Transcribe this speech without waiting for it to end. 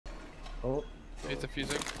Oh. He's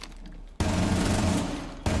defusing.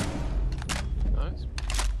 Nice.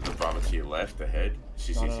 The bomber to your left, ahead.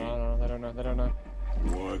 No, they don't know. They don't know.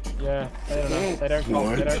 What? Yeah, they don't know. They don't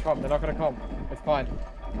come. They don't come. They're not gonna come. It's fine.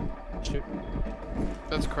 Shoot.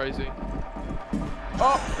 That's crazy.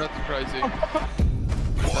 Oh! That's crazy.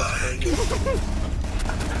 That's crazy.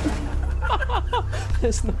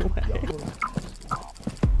 There's no way.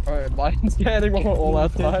 Alright, lighting scanning while we're all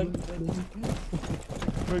outside.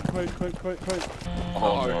 Quick.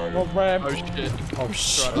 Oh no. What ramp? Oh shit. Oh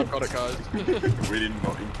shit. Right, I've got it, guys. We did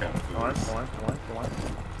not encounter this. Come on.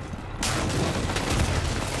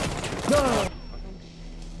 No!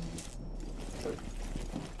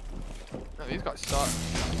 No, these guys suck.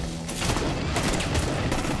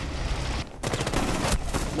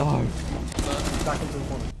 No. Back into the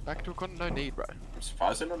corner. Back into a corner, no need, bro. I'm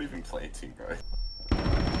surprised they're not even planting, bro.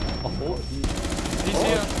 Oh, He's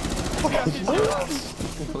here.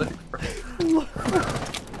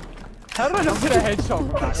 How did I not get a headshot from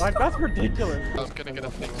that? Like, that's ridiculous. I was gonna get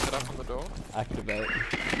a thing set up on the door. activate.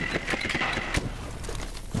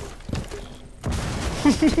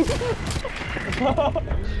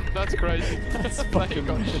 That's crazy. That's Like, fucking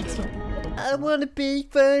got mental. shit. I want a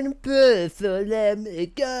big fun bird, so let me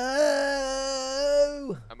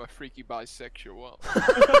go. I'm a freaky bisexual.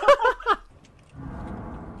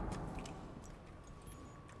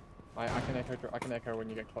 I can echo when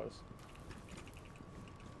you get close.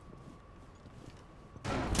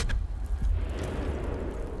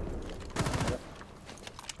 Yep.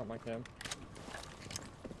 Got my cam.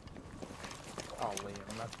 Oh,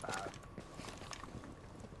 Liam, that's bad.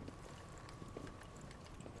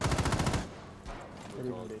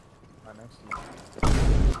 Right next to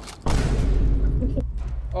you.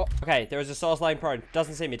 Oh, okay. There is a source lane prone.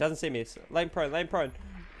 Doesn't see me. Lane prone.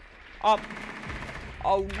 Up.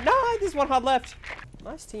 Oh no! There's one hard left.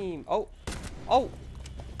 Nice team. Oh.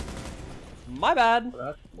 My bad. Well,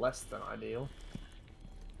 that's less than ideal.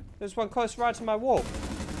 There's one close right to my wall.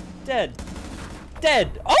 Dead.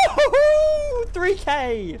 Oh!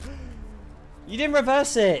 3K. You didn't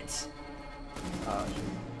reverse it.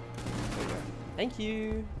 Thank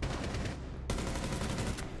you.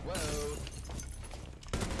 Whoa.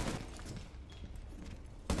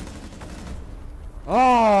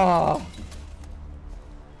 Oh!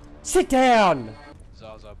 Sit down.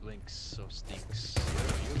 Zaza blinks, so stinks.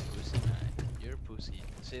 You're a pussy, man. You're a pussy.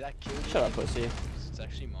 See that kill? Shut up, pussy. It's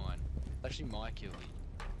actually mine. It's actually my kill.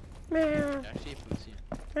 Meow. You're actually a pussy.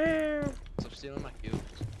 Meow. Stop stealing my kills.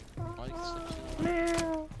 Why do you stop stealing?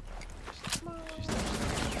 Meow. She stop stealing.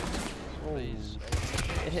 Please.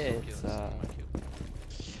 It's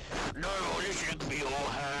No, this should be all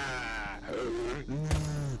her.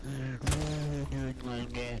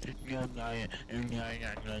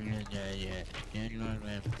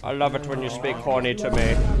 I love it when you speak horny to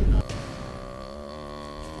me.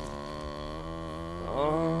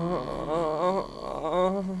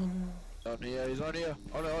 He's on here.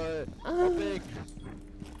 Oh no, up big.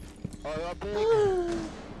 Oh, up big.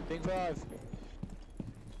 Ping 5.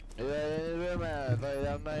 Yeah, man. I'm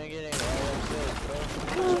not getting it.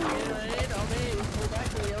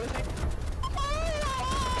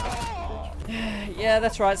 Yeah,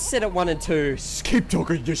 that's right. Sit at 1 and 2. Keep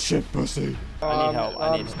talking your shit, pussy. I need help.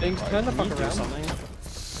 I need things. Turn the fuck do around. something.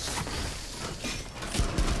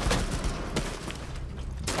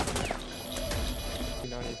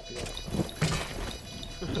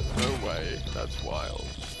 No way. That's wild.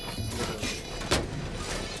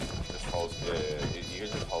 Just hold the. You can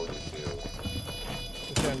just hold your shield.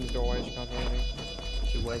 Just go in the doorway, she can't do anything.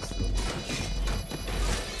 She wastes them.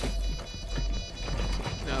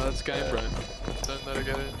 Yeah, that's game, bro. Don't let her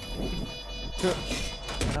get it.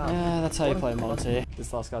 Yeah, that's how you play Monty.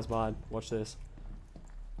 This last guy's mine. Watch this.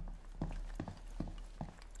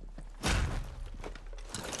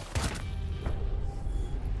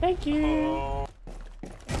 Thank you.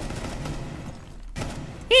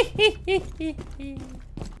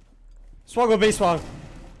 Swung will be swung.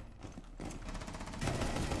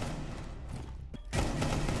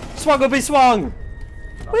 Swung will be swung.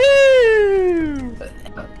 Woo!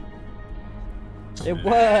 It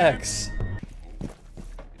works.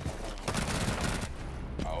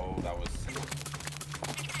 Oh, that was.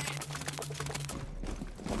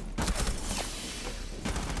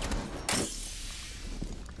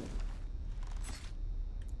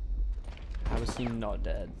 How is he not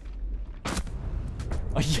dead?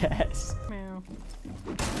 Oh yes. Meow.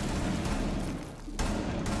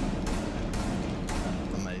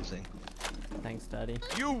 Amazing. Thanks, Daddy.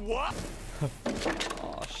 You what?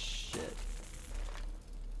 Oh shit.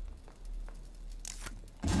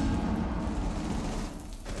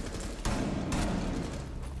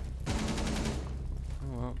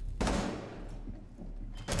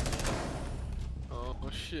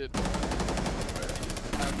 shit.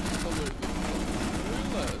 Absolutely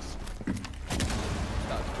clueless.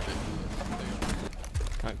 That's ridiculous.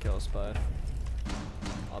 Can't kill us both.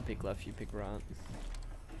 I'll pick left, you pick right.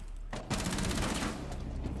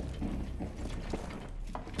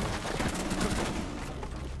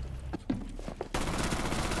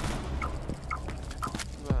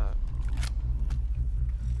 That.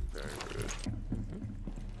 Very rude.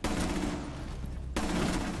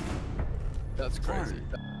 That's crazy.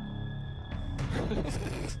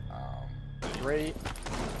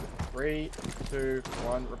 3, 2,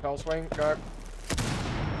 1. Repel swing. Go.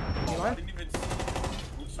 Oh, I didn't even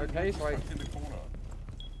see. Okay, so I. In the corner.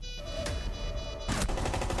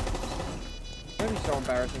 That'd be so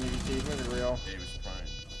embarrassing if you see. It's gonna be real. Yeah, he was prone.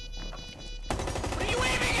 What are you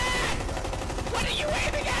aiming at? What are you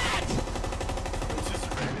aiming at? It just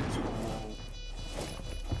ran into a wall.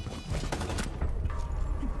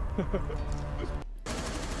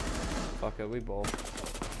 Fuck it, we ball.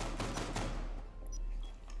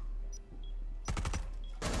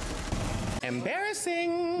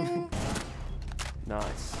 Embarrassing!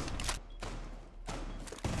 Nice.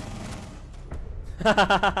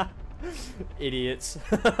 Idiots.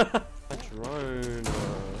 A drone.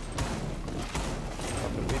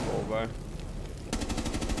 Fucking we ball, bro.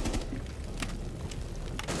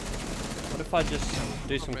 What if I just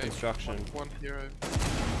do some Mate, construction? One hero.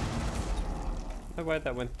 No way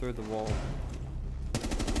that went through the wall.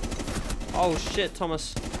 Oh shit,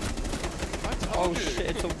 Thomas. I told Oh you. shit,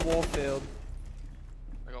 it's a war field.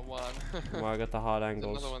 I got one. Well, I got the hard There's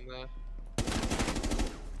angles. another one there.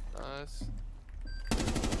 Nice.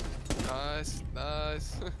 Nice,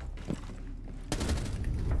 nice.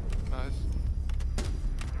 Nice.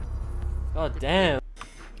 God damn.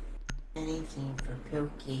 Anything for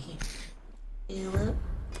Pookie. You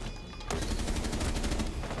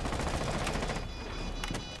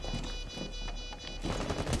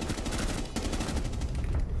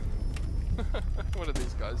What are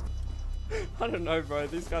these guys? I don't know, bro.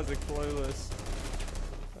 These guys are clueless.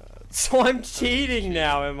 So I'm cheating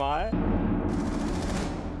now, am I?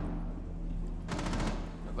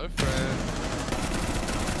 Hello, friend.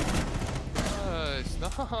 Nice,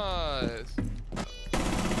 nice.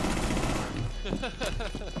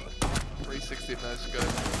 360, nice, good.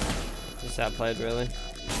 Just outplayed, really.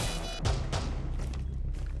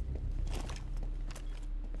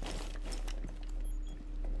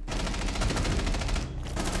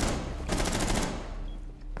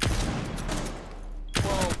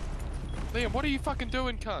 Well, Liam, what are you fucking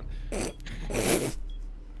doing, cunt?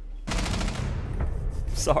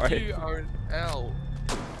 Sorry. You are an L.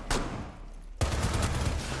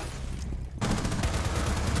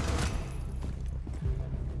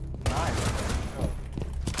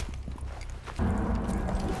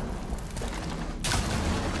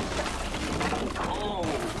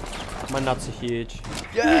 My nuts are huge.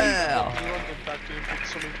 Yeah! Can you run back to him for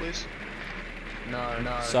something, please?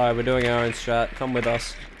 No. Sorry, we're doing our own strat. Come with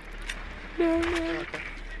us. Okay.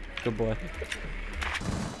 Good boy.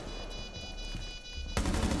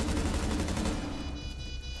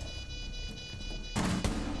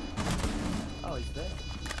 Oh, he's there.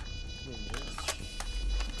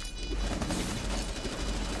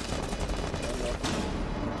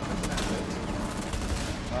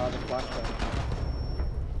 The flashbang.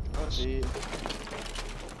 The...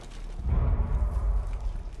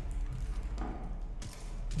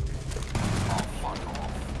 Oh, fuck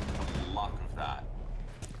off. The luck of that.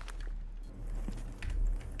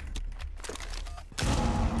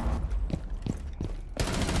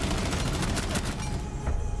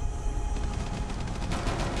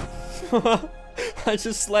 I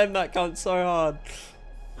just slammed that cunt so hard.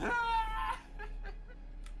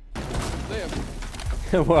 Liam,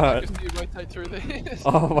 What? just you rotate through this.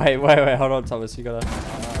 Oh, wait, hold on, Thomas. You gotta.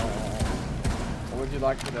 What would you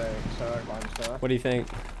like today, sir? Fine, sir. What do you think?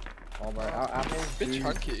 Oh, bro, our apples Bit do...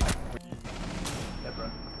 chunky. Yeah,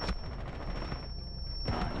 bro.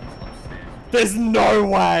 There's no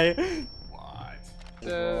way! What?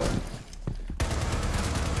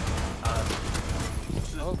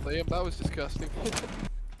 Oh, Liam, that was disgusting.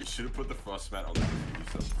 You should have put the frost mat on the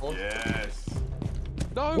computer. Yes.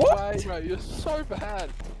 No What? way, bro. You're so bad.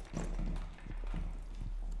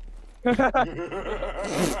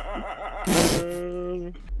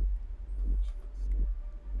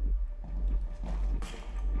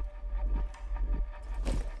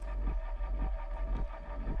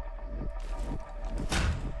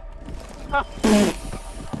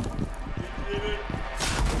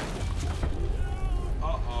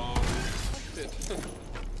 Uh-oh. Shit.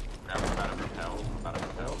 I'm about to repel.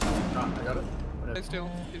 I got it. Stay still.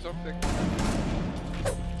 He's optic.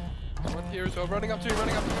 here as well. Running up to you,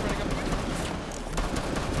 running up to you, running up to you.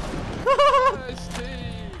 Nice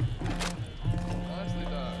team. Nicely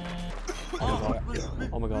done.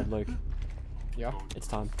 Oh my god, Luke. Yeah. It's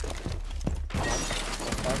time.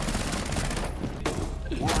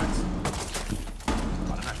 What? I don't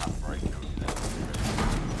know how far I can go with that.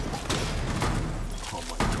 Oh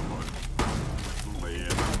my god.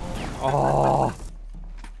 Liam. Oh!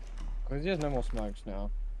 Because he has no more smokes now.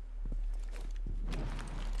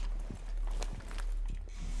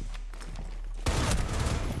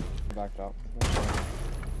 Backed up.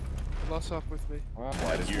 Loss up with me. Wow.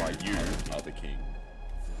 That is why you are the king.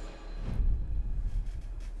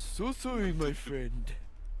 So sorry, my friend.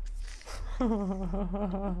 Yeah,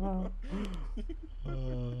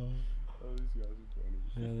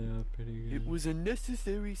 they are pretty good. It was a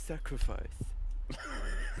necessary sacrifice.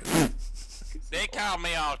 They call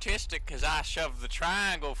me autistic because I shoved the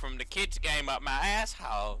triangle from the kids game up my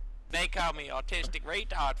asshole. They call me autistic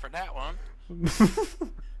retard for that one.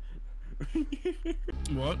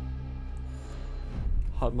 What?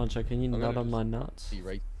 Hot Muncher, can you I'm nut gonna on my nuts? Be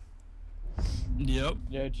right. Yep.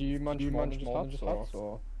 Yeah, do you munch more than just huts,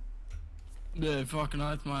 or? Yeah, fucking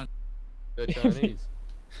oath, mate. They're Chinese.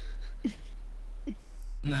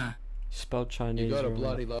 Nah. Spelled Chinese. You got a wrong.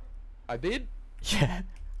 bloody lot. I did? Yeah.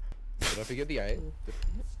 Did I forget the A?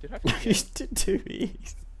 Did I You forget? did two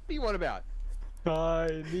E's. What do you want about?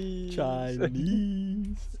 Chinese.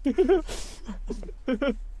 Chinese.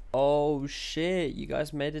 Oh shit, you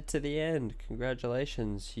guys made it to the end.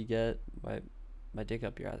 Congratulations. You get my dick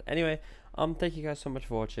up your ass. Anyway, thank you guys so much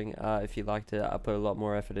for watching. If you liked it, I put a lot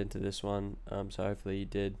more effort into this one. So hopefully you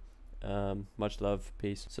did. Much love,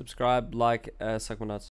 peace. Subscribe, like, suck my nuts.